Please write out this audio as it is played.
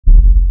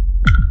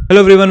Hello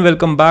everyone,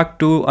 welcome back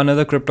to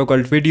another crypto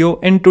cult video.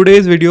 In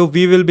today's video,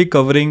 we will be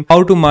covering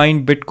how to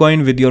mine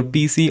Bitcoin with your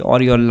PC or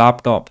your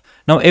laptop.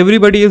 Now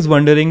everybody is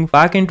wondering,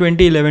 back in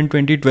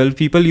 2011-2012,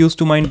 people used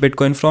to mine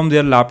Bitcoin from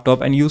their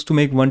laptop and used to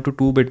make 1 to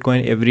 2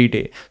 Bitcoin every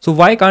day. So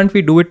why can't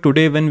we do it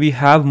today when we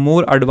have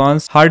more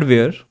advanced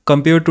hardware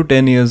compared to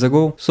 10 years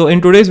ago? So in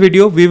today's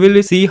video, we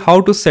will see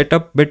how to set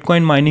up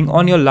Bitcoin mining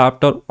on your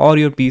laptop or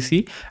your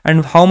PC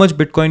and how much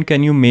Bitcoin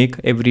can you make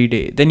every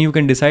day. Then you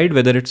can decide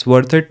whether it's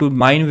worth it to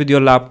mine with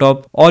your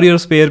laptop or your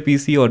spare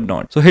PC or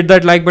not. So hit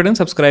that like button,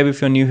 subscribe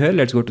if you're new here.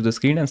 Let's go to the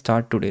screen and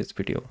start today's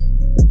video.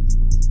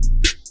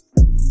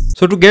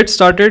 So to get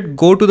started,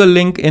 go to the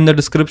link in the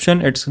description.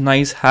 It's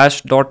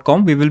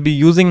nicehash.com. We will be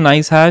using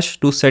Nicehash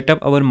to set up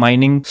our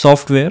mining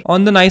software.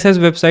 On the Nicehash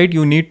website,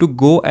 you need to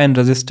go and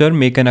register,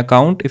 make an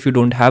account if you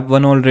don't have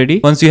one already.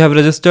 Once you have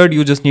registered,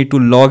 you just need to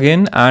log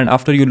in, and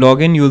after you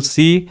log in, you'll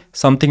see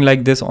something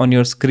like this on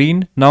your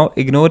screen. Now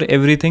ignore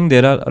everything.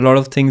 There are a lot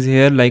of things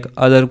here like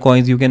other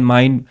coins you can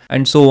mine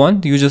and so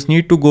on. You just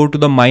need to go to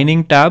the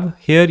mining tab.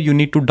 Here you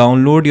need to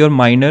download your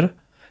miner.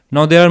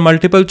 Now there are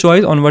multiple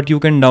choice on what you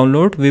can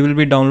download. We will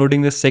be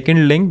downloading the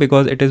second link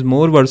because it is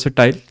more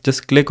versatile.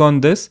 Just click on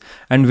this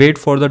and wait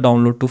for the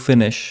download to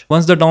finish.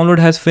 Once the download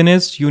has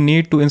finished, you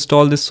need to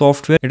install this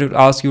software. It will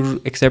ask you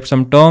to accept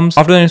some terms.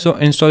 After the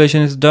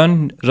installation is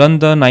done, run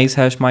the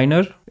Nicehash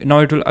miner.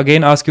 Now it will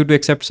again ask you to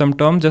accept some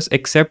terms. Just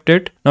accept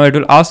it. Now it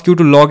will ask you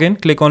to log in.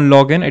 Click on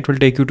login. It will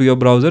take you to your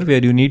browser where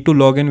you need to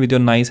log in with your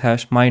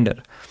Nicehash miner.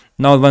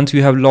 Now once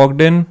you have logged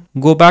in,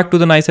 go back to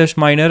the Nicehash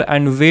miner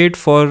and wait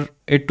for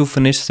it to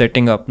finish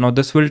setting up. Now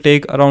this will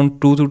take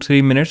around 2 to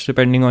 3 minutes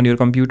depending on your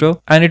computer,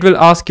 and it will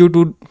ask you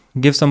to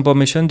give some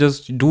permission.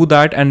 Just do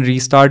that and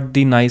restart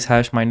the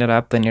Nicehash miner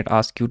app when it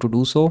asks you to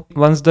do so.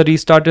 Once the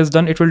restart is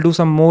done, it will do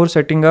some more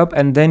setting up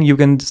and then you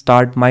can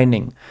start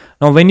mining.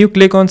 Now when you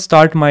click on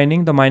start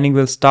mining, the mining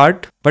will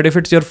start. But if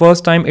it's your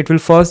first time, it will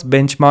first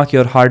benchmark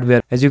your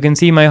hardware. As you can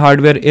see, my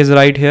hardware is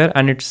right here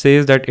and it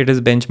says that it is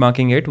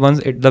benchmarking it. Once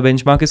the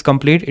benchmark is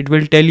complete, it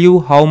will tell you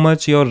how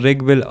much your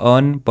rig will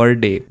earn per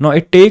day. Now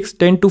it takes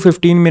 10 to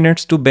 15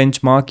 minutes to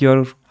benchmark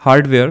your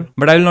hardware,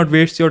 but I will not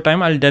waste your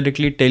time. I'll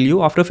directly tell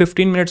you. After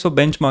 15 minutes of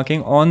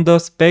benchmarking on the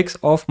specs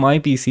of my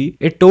PC,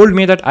 it told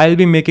me that I'll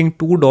be making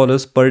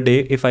 $2 per day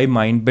if I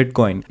mine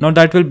Bitcoin. Now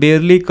that will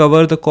barely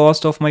cover the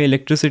cost of my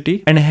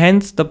electricity, and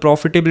hence the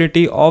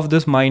profitability of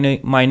this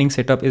mining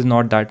setup is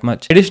not that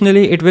much.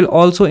 Additionally, it will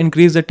also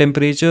increase the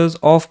temperatures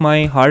of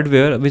my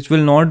hardware, which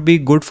will not be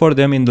good for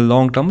them in the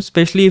long term.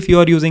 Especially if you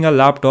are using a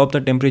laptop,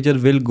 the temperature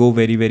will go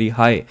very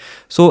high.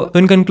 So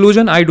in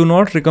conclusion, I do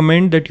not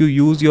recommend that you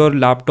use your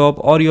laptop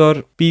or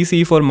your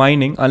PC for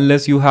mining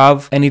unless you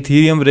have an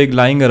Ethereum rig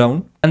lying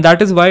around. And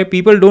that is why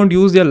people don't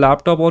use their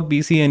laptop or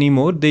PC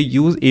anymore. They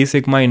use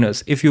ASIC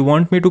miners. If you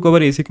want me to cover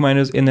ASIC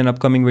miners in an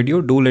upcoming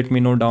video, do let me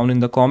know down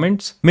in the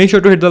comments. Make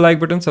sure to hit the like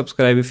button,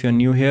 subscribe if you're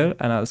new here,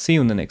 and I'll see you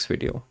in the next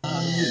video.